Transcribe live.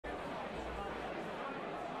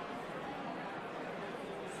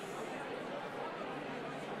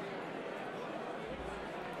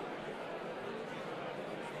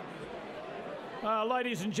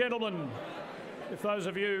Ladies and gentlemen, if those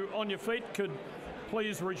of you on your feet could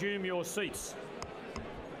please resume your seats.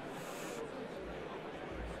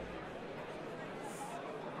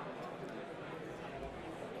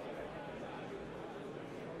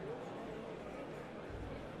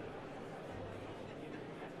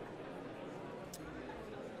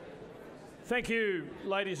 Thank you,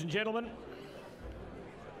 ladies and gentlemen.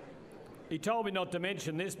 He told me not to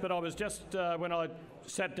mention this, but I was just, when I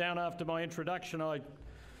sat down after my introduction, I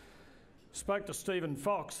spoke to Stephen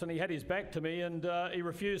Fox and he had his back to me and he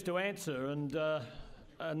refused to answer, and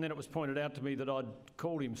then it was pointed out to me that I'd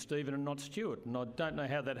called him Stephen and not Stuart, and I don't know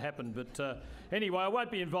how that happened, but anyway, I won't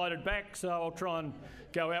be invited back, so I'll try and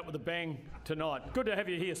go out with a bang tonight. Good to have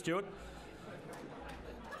you here, Stuart.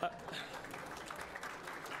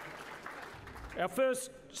 Our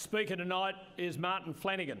first speaker tonight is Martin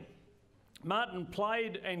Flanagan. Martin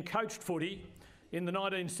played and coached footy in the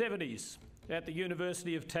 1970s at the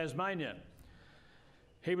University of Tasmania.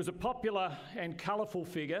 He was a popular and colourful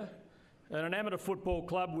figure at an amateur football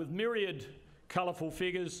club with myriad colourful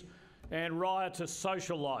figures and riotous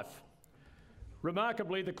social life.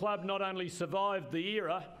 Remarkably, the club not only survived the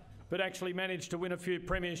era, but actually managed to win a few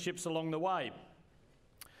premierships along the way.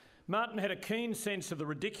 Martin had a keen sense of the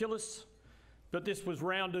ridiculous, but this was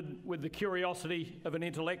rounded with the curiosity of an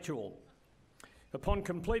intellectual. Upon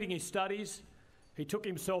completing his studies, he took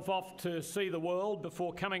himself off to see the world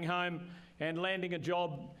before coming home and landing a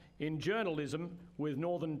job in journalism with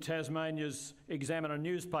Northern Tasmania's Examiner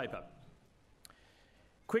newspaper.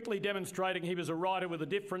 Quickly demonstrating he was a writer with a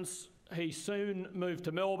difference, he soon moved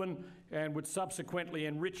to Melbourne and would subsequently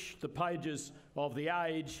enrich the pages of The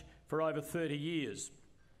Age for over 30 years.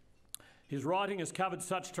 His writing has covered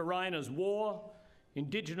such terrain as war,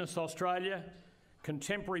 Indigenous Australia,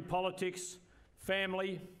 contemporary politics,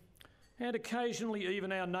 family, and occasionally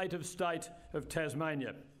even our native state of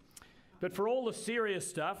Tasmania. But for all the serious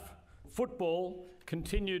stuff, football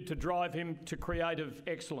continued to drive him to creative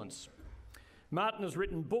excellence. Martin has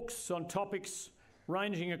written books on topics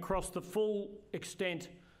ranging across the full extent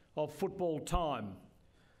of football time.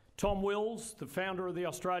 Tom Wills, the founder of the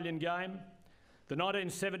Australian game, the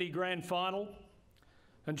 1970 Grand Final,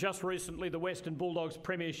 and just recently the Western Bulldogs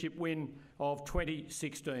Premiership win of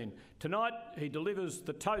 2016. Tonight he delivers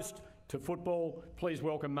the toast to football. Please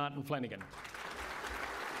welcome Martin Flanagan.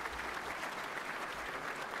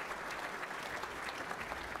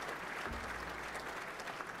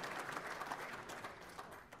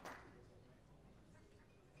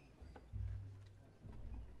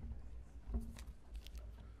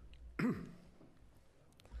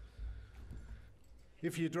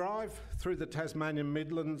 If you drive through the Tasmanian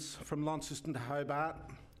Midlands from Launceston to Hobart,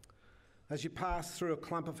 as you pass through a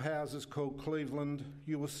clump of houses called Cleveland,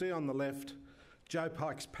 you will see on the left Joe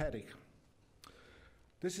Pike's paddock.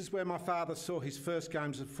 This is where my father saw his first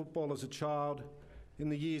games of football as a child in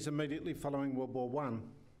the years immediately following World War I.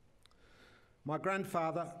 My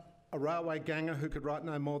grandfather, a railway ganger who could write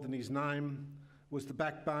no more than his name, was the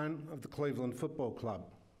backbone of the Cleveland Football Club.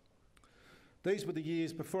 These were the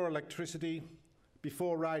years before electricity,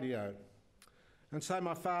 before radio, and so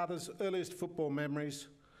my father's earliest football memories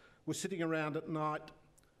were sitting around at night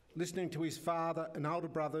listening to his father and older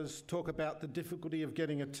brothers talk about the difficulty of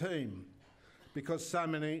getting a team because so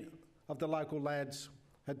many of the local lads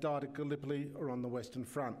had died at Gallipoli or on the Western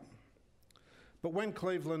Front. But when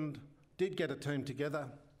Cleveland did get a team together,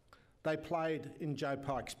 they played in Joe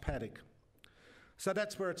Pike's paddock. So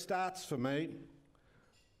that's where it starts for me,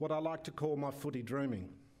 what I like to call my footy dreaming.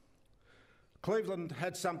 Cleveland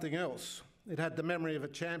had something else. It had the memory of a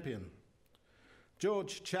champion.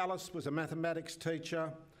 George Chalice was a mathematics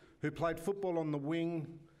teacher who played football on the wing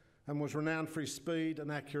and was renowned for his speed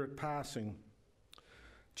and accurate passing.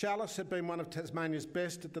 Chalice had been one of Tasmania's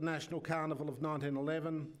best at the National Carnival of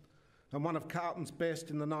 1911 and one of Carlton's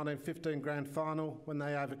best in the 1915 Grand Final when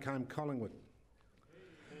they overcame Collingwood.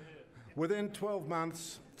 Within 12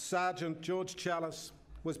 months, Sergeant George Chalice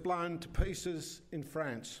was blown to pieces in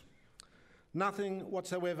France. Nothing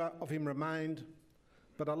whatsoever of him remained,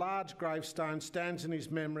 but a large gravestone stands in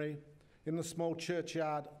his memory in the small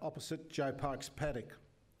churchyard opposite Joe Pike's paddock.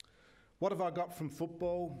 What have I got from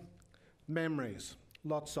football? Memories,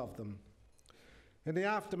 lots of them. In the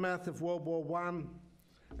aftermath of World War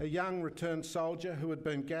I, a young returned soldier who had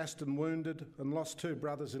been gassed and wounded and lost two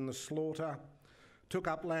brothers in the slaughter took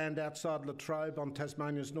up land outside Latrobe on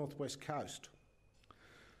Tasmania's northwest coast.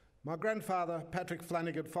 My grandfather, Patrick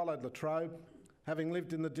Flanagan, followed Latrobe, having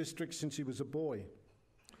lived in the district since he was a boy.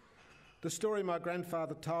 The story my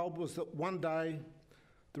grandfather told was that one day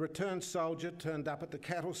the returned soldier turned up at the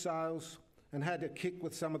cattle sales and had a kick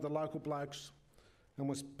with some of the local blokes and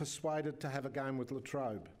was persuaded to have a game with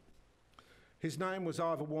Latrobe. His name was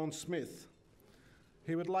Ivor Warren Smith.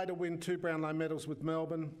 He would later win 2 Brownlow medals with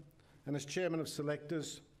Melbourne and, as chairman of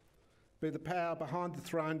selectors, be the power behind the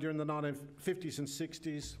throne during the 1950s and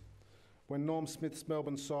 60s when Norm Smith's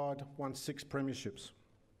Melbourne side won 6 premierships.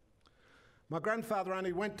 My grandfather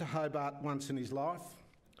only went to Hobart once in his life.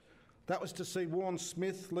 That was to see Warren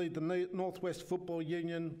Smith lead the North West Football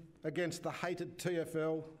Union against the hated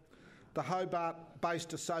TFL, the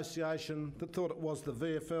Hobart-based association that thought it was the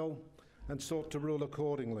VFL and sought to rule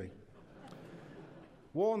accordingly.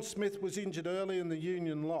 Warren Smith was injured early and the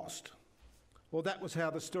Union lost. Well, that was how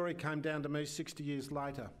the story came down to me 60 years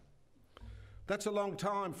later. That's a long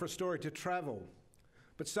time for a story to travel,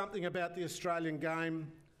 but something about the Australian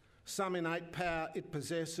game, some innate power it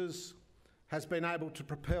possesses, has been able to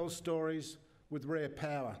propel stories with rare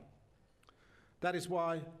power. That is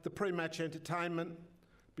why the pre-match entertainment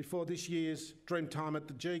before this year's Dreamtime at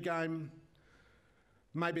the G Game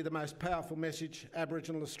may be the most powerful message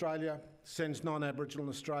Aboriginal Australia sends non-Aboriginal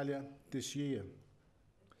Australia this year.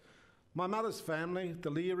 My mother's family, the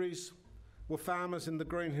Learys, were farmers in the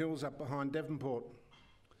Green Hills up behind Devonport.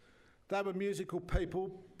 They were musical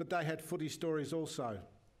people, but they had footy stories also.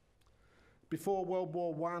 Before World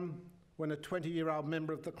War I, when a 20-year-old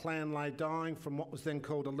member of the clan lay dying from what was then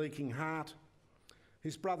called a leaking heart,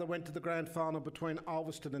 his brother went to the grand final between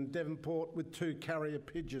Ulverston and Devonport with 2 carrier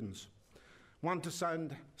pigeons, one to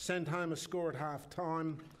send home a score at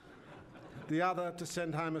half-time, the other to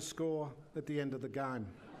send home a score at the end of the game.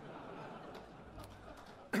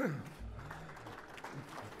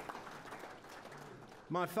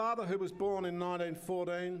 My father, who was born in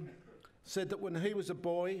 1914, said that when he was a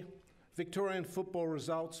boy, Victorian football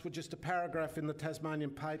results were just a paragraph in the Tasmanian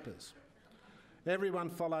papers. Everyone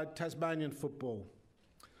followed Tasmanian football.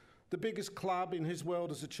 The biggest club in his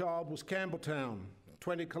world as a child was Campbelltown,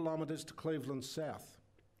 20 kilometres to Cleveland south.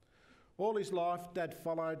 All his life, Dad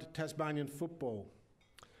followed Tasmanian football.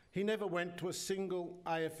 He never went to a single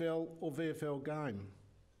AFL or VFL game.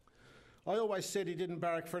 I always said he didn't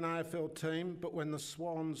barrack for an AFL team, but when the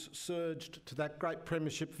Swans surged to that great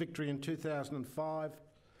premiership victory in 2005,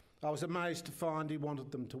 I was amazed to find he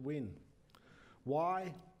wanted them to win.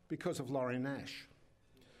 Why? Because of Laurie Nash.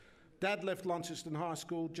 Dad left Launceston High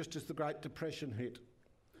School just as the Great Depression hit.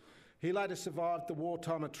 He later survived the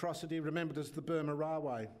wartime atrocity remembered as the Burma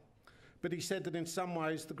Railway, but he said that in some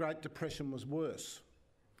ways the Great Depression was worse.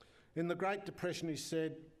 In the Great Depression, he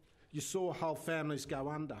said, you saw whole families go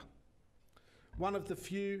under. One of the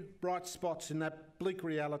few bright spots in that bleak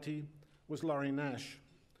reality was Laurie Nash.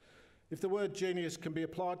 If the word genius can be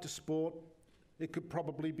applied to sport, it could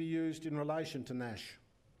probably be used in relation to Nash.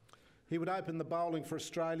 He would open the bowling for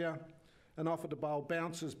Australia and offer to bowl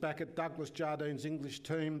bouncers back at Douglas Jardine's English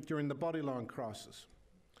team during the bodyline crisis.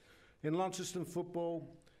 In Launceston football,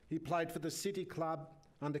 he played for the City Club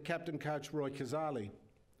under captain coach Roy Kazali.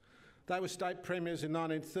 They were state premiers in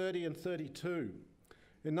 1930 and 32.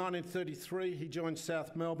 In 1933, he joined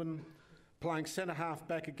South Melbourne, playing centre-half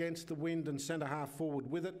back against the wind and centre-half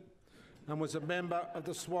forward with it, and was a member of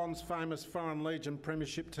the Swans' famous Foreign Legion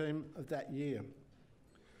premiership team of that year.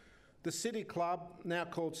 The City Club, now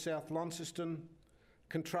called South Launceston,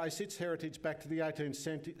 can trace its heritage back to the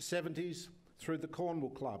 1870s through the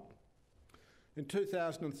Cornwall Club. In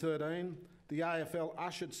 2013, the AFL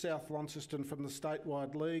ushered South Launceston from the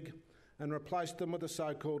statewide league and replaced them with a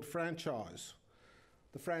so-called franchise.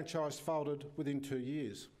 The franchise folded within 2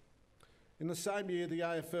 years. In the same year, the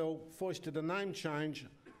AFL foisted a name change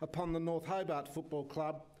upon the North Hobart Football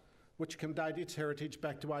Club, which can date its heritage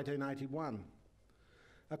back to 1881.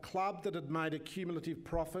 A club that had made a cumulative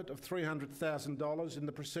profit of $300,000 in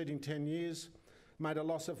the preceding 10 years, made a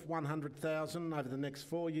loss of $100,000 over the next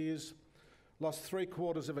 4 years, lost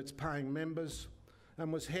 3/4 of its paying members,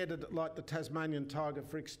 and was headed like the Tasmanian tiger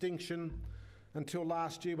for extinction until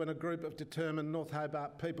last year when a group of determined North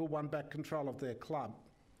Hobart people won back control of their club.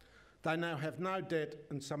 They now have no debt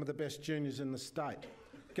and some of the best juniors in the state.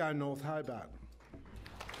 Go North Hobart.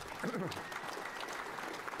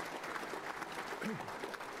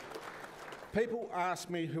 People ask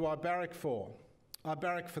me who I barrack for. I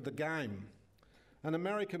barrack for the game. An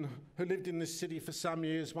American who lived in this city for some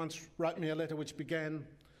years once wrote me a letter which began,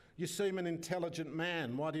 "You seem an intelligent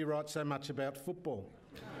man. Why do you write so much about football?"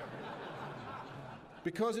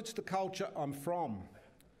 Because it's the culture I'm from.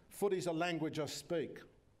 Footy's a language I speak.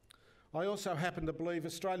 I also happen to believe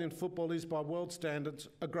Australian football is, by world standards,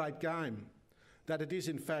 a great game, that it is,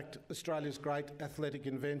 in fact, Australia's great athletic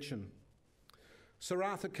invention. Sir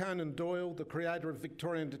Arthur Conan Doyle, the creator of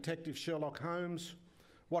Victorian detective Sherlock Holmes,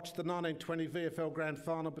 watched the 1920 VFL Grand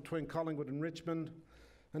Final between Collingwood and Richmond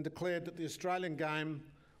and declared that the Australian game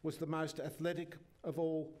was the most athletic of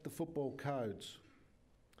all the football codes.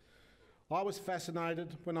 I was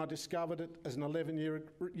fascinated when I discovered it as an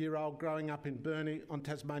 11-year-old growing up in Burnie on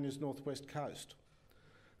Tasmania's northwest coast.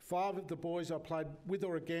 5 of the boys I played with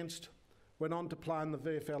or against went on to play in the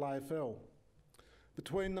VFL-AFL.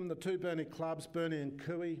 Between them, the 2 Burnie clubs, Burnie and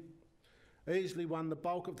Cooey, easily won the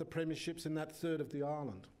bulk of the premierships in that third of the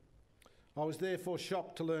island. I was therefore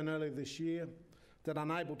shocked to learn earlier this year that,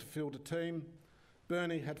 unable to field a team,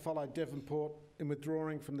 Burnie had followed Devonport in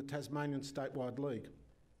withdrawing from the Tasmanian statewide league.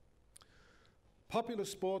 Popular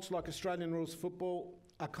sports like Australian rules football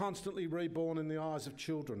are constantly reborn in the eyes of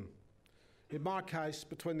children, in my case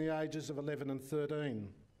between the ages of 11 and 13.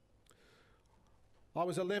 I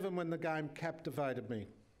was 11 when the game captivated me.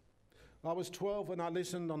 I was 12 when I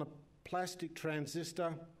listened on a plastic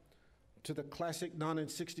transistor to the classic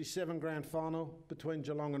 1967 grand final between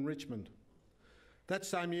Geelong and Richmond. That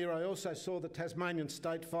same year I also saw the Tasmanian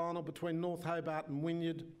state final between North Hobart and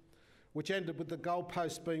Wynyard, which ended with the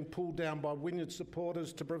goalpost being pulled down by Wynyard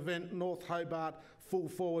supporters to prevent North Hobart full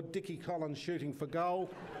forward Dickie Collins shooting for goal.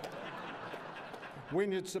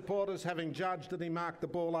 Wynyard supporters having judged that he marked the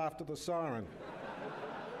ball after the siren.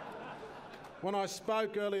 When I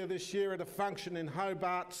spoke earlier this year at a function in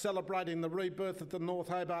Hobart celebrating the rebirth of the North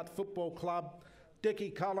Hobart Football Club,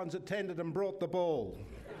 Dickie Collins attended and brought the ball.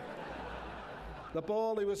 The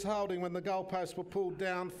ball he was holding when the goalposts were pulled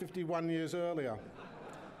down 51 years earlier.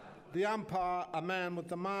 The umpire, a man with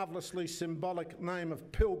the marvellously symbolic name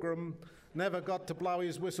of Pilgrim, never got to blow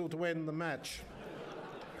his whistle to end the match.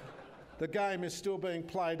 The game is still being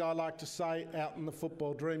played, I like to say, out in the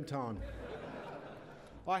football dreamtime.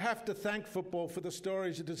 I have to thank football for the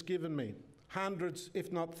stories it has given me, hundreds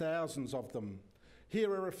if not thousands of them.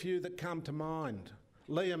 Here are a few that come to mind.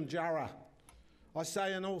 Liam Jarrah. I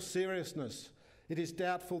say in all seriousness, it is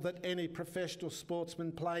doubtful that any professional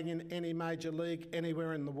sportsman playing in any major league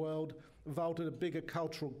anywhere in the world vaulted a bigger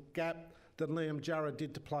cultural gap than Liam Jarrah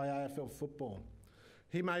did to play AFL football.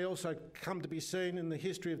 He may also come to be seen in the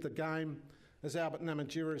history of the game as Albert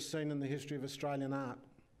Namatjira is seen in the history of Australian art.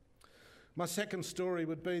 My second story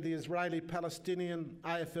would be the Israeli-Palestinian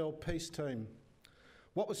AFL peace team.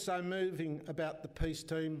 What was so moving about the peace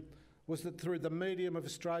team was that through the medium of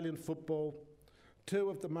Australian football, 2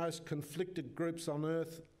 of the most conflicted groups on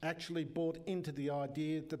earth actually bought into the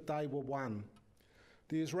idea that they were one.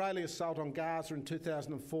 The Israeli assault on Gaza in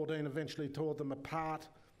 2014 eventually tore them apart,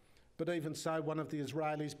 but even so, one of the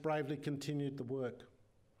Israelis bravely continued the work.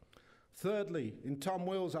 Thirdly, in Tom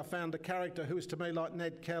Wills, I found a character who is to me like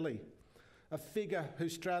Ned Kelly, a figure who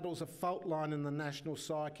straddles a fault line in the national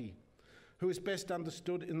psyche, who is best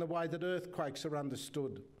understood in the way that earthquakes are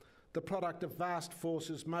understood, the product of vast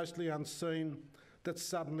forces mostly unseen that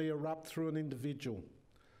suddenly erupt through an individual.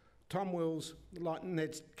 Tom Wills, like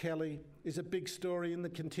Ned Kelly, is a big story in the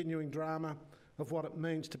continuing drama of what it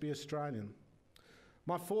means to be Australian.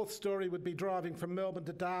 My fourth story would be driving from Melbourne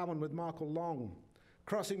to Darwin with Michael Long,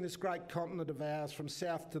 crossing this great continent of ours from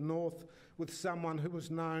south to north with someone who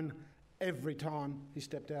was known every time he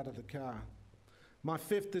stepped out of the car. My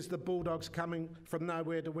fifth is the Bulldogs coming from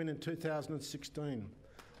nowhere to win in 2016.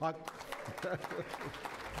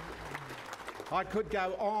 I could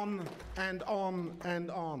go on and on and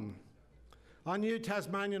on. I knew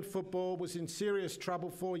Tasmanian football was in serious trouble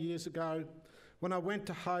 4 years ago when I went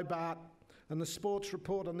to Hobart and the sports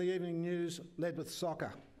report on the evening news led with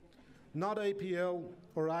soccer. Not EPL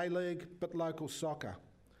or A-League, but local soccer.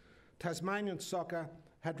 Tasmanian soccer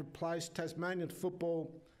had replaced Tasmanian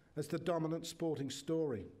football as the dominant sporting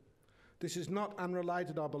story. This is not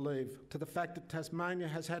unrelated, I believe, to the fact that Tasmania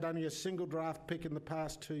has had only a single draft pick in the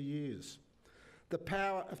past 2 years. The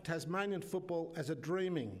power of Tasmanian football as a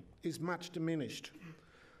dreaming is much diminished.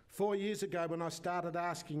 4 years ago, when I started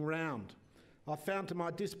asking round, I found to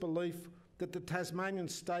my disbelief that the Tasmanian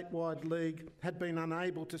statewide league had been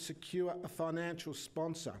unable to secure a financial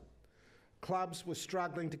sponsor. Clubs were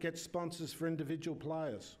struggling to get sponsors for individual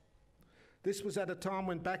players. This was at a time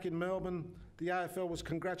when back in Melbourne, the AFL was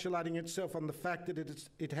congratulating itself on the fact that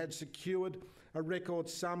it had secured a record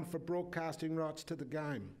sum for broadcasting rights to the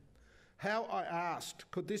game. How, I asked,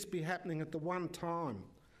 could this be happening at the one time?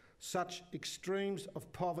 Such extremes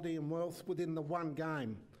of poverty and wealth within the one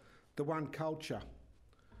game, the one culture.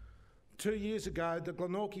 2 years ago, the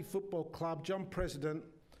Glenorchy Football Club president,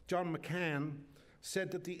 John McCann,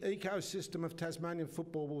 said that the ecosystem of Tasmanian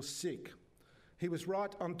football was sick. He was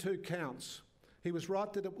right on 2 counts. He was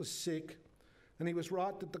right that it was sick, and he was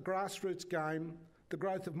right that the grassroots game, the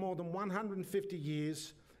growth of more than 150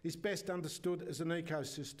 years, is best understood as an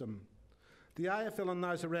ecosystem. The AFL and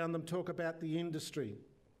those around them talk about the industry,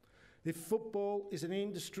 If football is an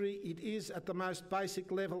industry, it is at the most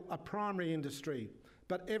basic level a primary industry.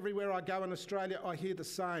 But everywhere I go in Australia, I hear the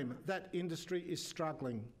same. That industry is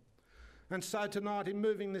struggling. And so tonight, in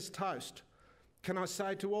moving this toast, can I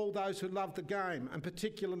say to all those who love the game, and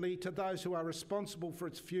particularly to those who are responsible for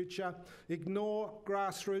its future, ignore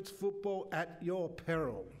grassroots football at your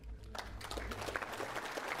peril.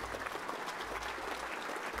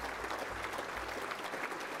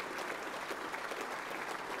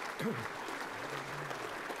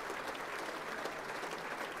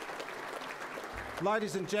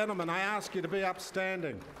 Ladies and gentlemen, I ask you to be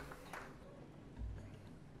upstanding.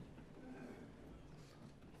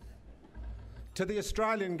 To the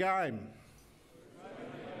Australian game.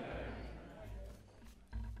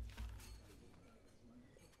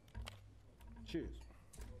 Cheers.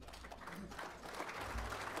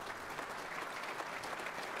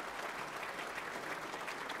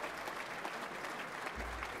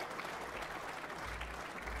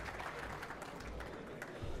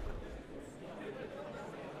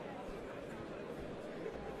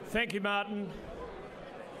 Thank you, Martin.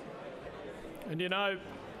 And you know,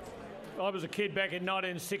 I was a kid back in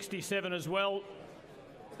 1967 as well,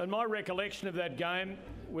 and my recollection of that game,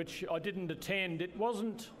 which I didn't attend, it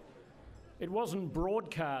wasn't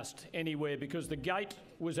broadcast anywhere because the gate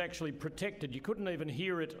was actually protected. You couldn't even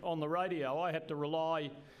hear it on the radio. I had to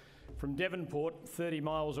rely from Devonport, 30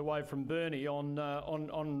 miles away from Burnie,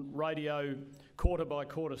 on radio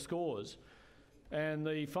quarter-by-quarter scores. And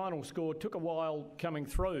the final score took a while coming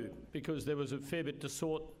through because there was a fair bit to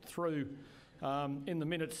sort through in the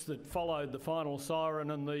minutes that followed the final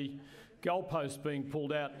siren and the goalpost being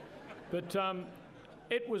pulled out. But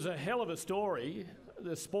it was a hell of a story.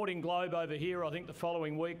 The Sporting Globe over here, I think the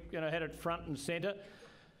following week, had it front and centre.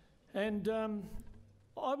 And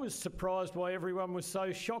I was surprised why everyone was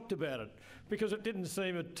so shocked about it because it didn't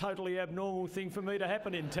seem a totally abnormal thing for me to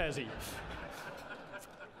happen in Tassie.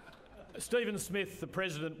 Stephen Smith, the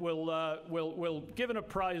President, will give an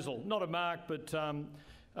appraisal, not a mark, but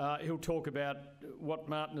he'll talk about what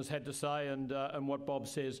Martin has had to say and what Bob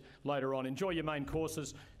says later on. Enjoy your main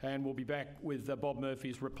courses, and we'll be back with Bob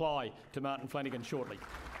Murphy's reply to Martin Flanagan shortly.